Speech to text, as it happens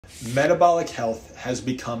Metabolic health has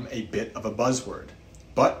become a bit of a buzzword,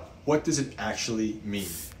 but what does it actually mean?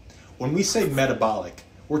 When we say metabolic,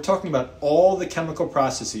 we're talking about all the chemical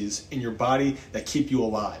processes in your body that keep you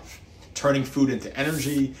alive, turning food into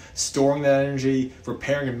energy, storing that energy,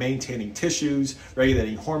 repairing and maintaining tissues,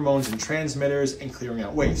 regulating hormones and transmitters, and clearing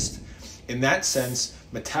out waste. In that sense,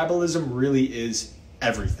 metabolism really is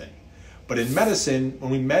everything. But in medicine,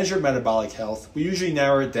 when we measure metabolic health, we usually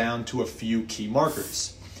narrow it down to a few key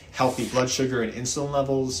markers: healthy blood sugar and insulin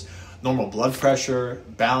levels, normal blood pressure,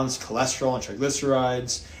 balanced cholesterol and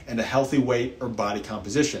triglycerides, and a healthy weight or body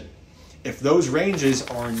composition. If those ranges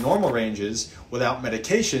are in normal ranges without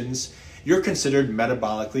medications, you're considered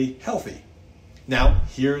metabolically healthy. Now,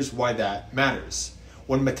 here's why that matters.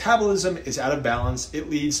 When metabolism is out of balance, it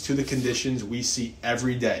leads to the conditions we see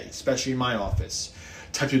every day, especially in my office: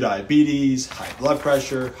 type 2 diabetes, high blood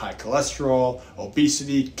pressure, high cholesterol,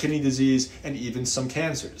 obesity, kidney disease, and even some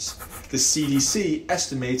cancers. The CDC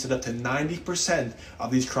estimates that up to 90%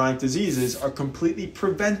 of these chronic diseases are completely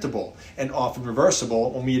preventable and often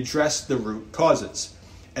reversible when we address the root causes.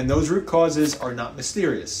 And those root causes are not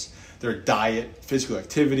mysterious. They're diet, physical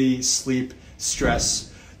activity, sleep,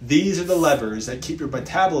 stress. These are the levers that keep your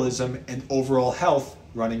metabolism and overall health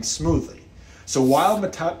running smoothly. So while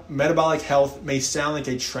metabolic health may sound like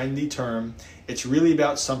a trendy term, it's really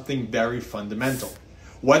about something very fundamental.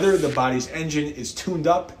 Whether the body's engine is tuned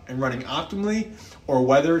up and running optimally, or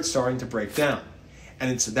whether it's starting to break down. And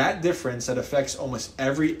it's that difference that affects almost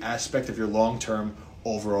every aspect of your long-term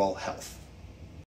overall health.